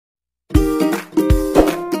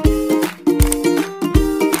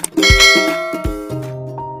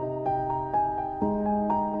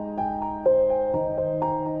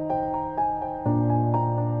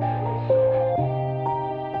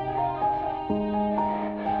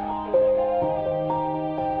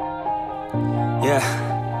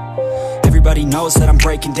Yeah. Everybody knows that I'm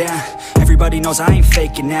breaking down. Everybody knows I ain't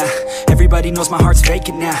faking now. Everybody knows my heart's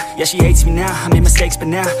vacant now. Yeah, she hates me now, I made mistakes but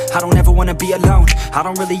now I don't ever wanna be alone. I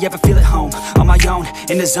don't really ever feel at home. On my own,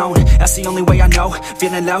 in the zone, that's the only way I know.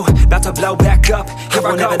 Feeling low, about to blow back up. Here I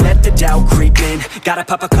won't ever let the doubt creep in. Gotta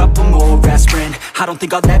pop a couple more aspirin. I don't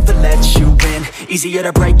think I'll ever let you in. Easier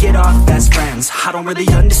to break it off best friends. I don't really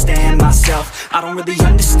understand myself. I don't really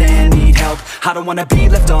understand, need help. I don't wanna be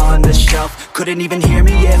left on the shelf. Couldn't even hear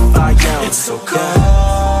me if I yelled. It's so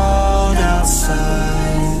cold outside,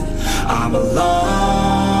 I'm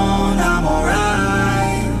alone, I'm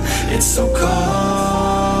alright. It's so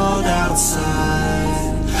cold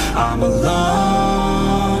outside, I'm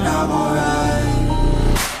alone, I'm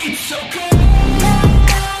alright. It's so cold.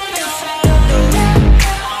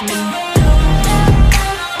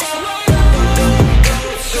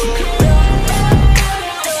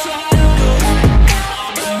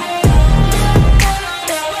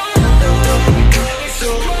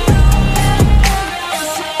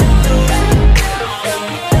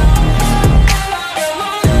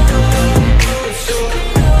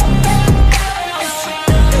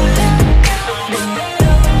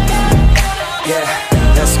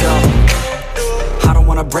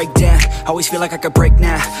 Break down, always feel like I could break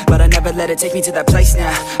now, but I never let it take me to that place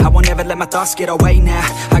now. I won't ever let my thoughts get away now.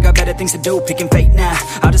 I got better things to do, picking fate now.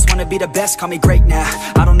 I just wanna be the best, call me great now.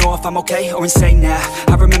 I don't know if I'm okay or insane now.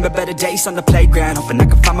 I remember better days on the playground, hoping I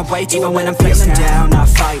can find my way. Even when I'm feeling down, I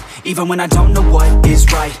fight. Even when I don't know what is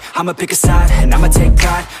right, I'ma pick a side and I'ma take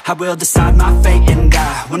pride. I will decide my fate and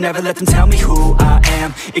I will never let them tell me who I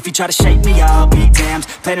am. If you try to shape me, I'll be damned.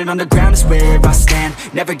 Planet on the ground is where I stand.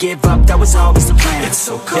 Never give up, that was always the plan. It's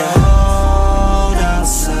so cold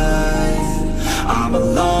outside, I'm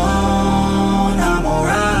alone, I'm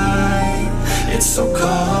alright. It's so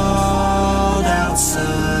cold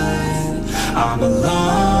outside, I'm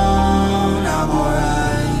alone, I'm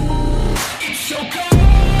alright. It's so cold.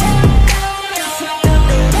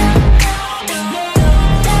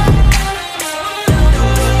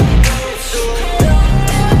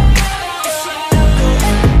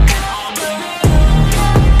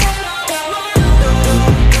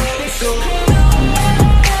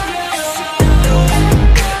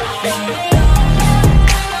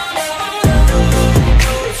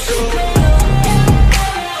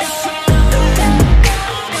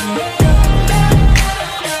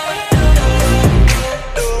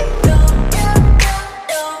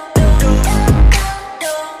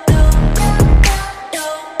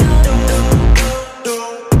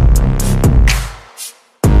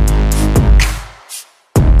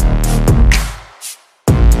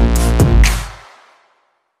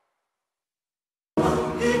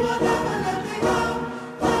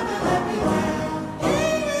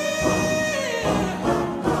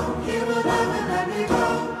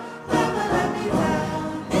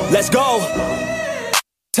 Let's go.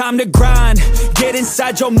 Time to grind, get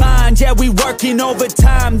inside your mind. Yeah, we working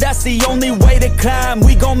overtime, that's the only way to climb.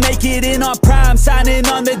 We gon' make it in our prime, signing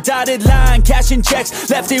on the dotted line. Cashing checks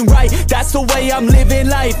left and right, that's the way I'm living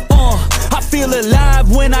life. I feel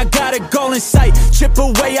alive when I got a goal in sight. Chip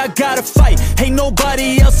away, I gotta fight, ain't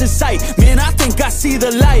nobody else in sight. Man, I think I see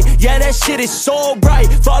the light, yeah, that shit is so bright.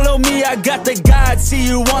 Follow me, I got the guide, see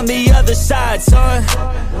you on the other side, son.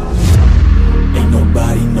 Ain't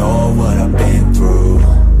nobody know what I've been through.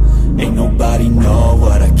 Ain't nobody know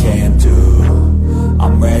what I can do.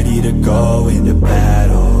 I'm ready to go into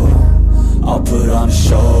battle. I'll put on a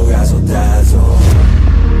show, razzle dazzle.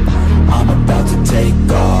 I'm about to take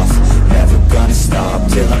off, never gonna stop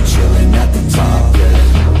till I'm chilling at the top, yeah.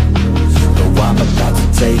 No, I'm about to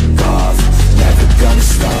take off, never gonna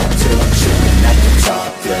stop till I'm chilling at the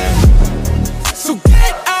top, yeah. So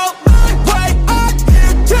get out my way, I'm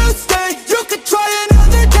here to stay. You can try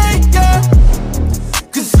another day, yeah.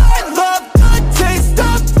 Cause I love the taste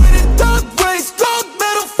of winning the race. Gold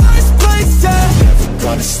medal, first place, yeah. Never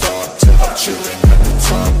gonna stop till I'm chilling at the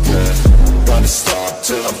top, yeah. Gonna stop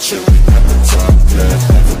till I'm chilling at the top, yeah.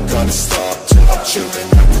 Never gonna stop till I'm chilling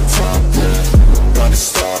at the top, yeah. Gonna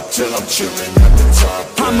stop till I'm chilling at the top,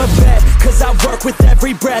 yeah. I'm a vet, cause I work with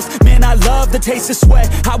every breath. Man, I love the taste of sweat,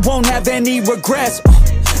 I won't have any regrets.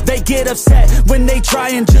 They get upset when they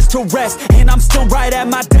trying just to rest, and I'm still right at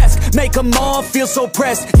my desk. Make them all feel so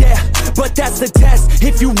pressed, yeah, but that's the test.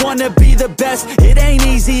 If you wanna be the best, it ain't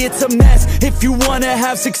easy, it's a mess. If you wanna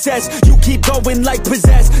have success, you keep going like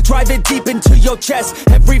possessed. Drive it deep into your chest,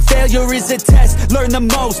 every failure is a test. Learn the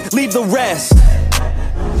most, leave the rest.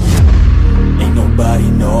 Ain't nobody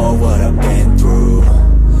know what I've been through.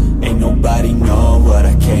 Ain't nobody know what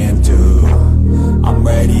I can do. I'm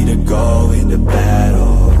ready to go into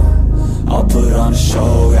battle. I'll put on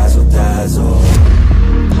show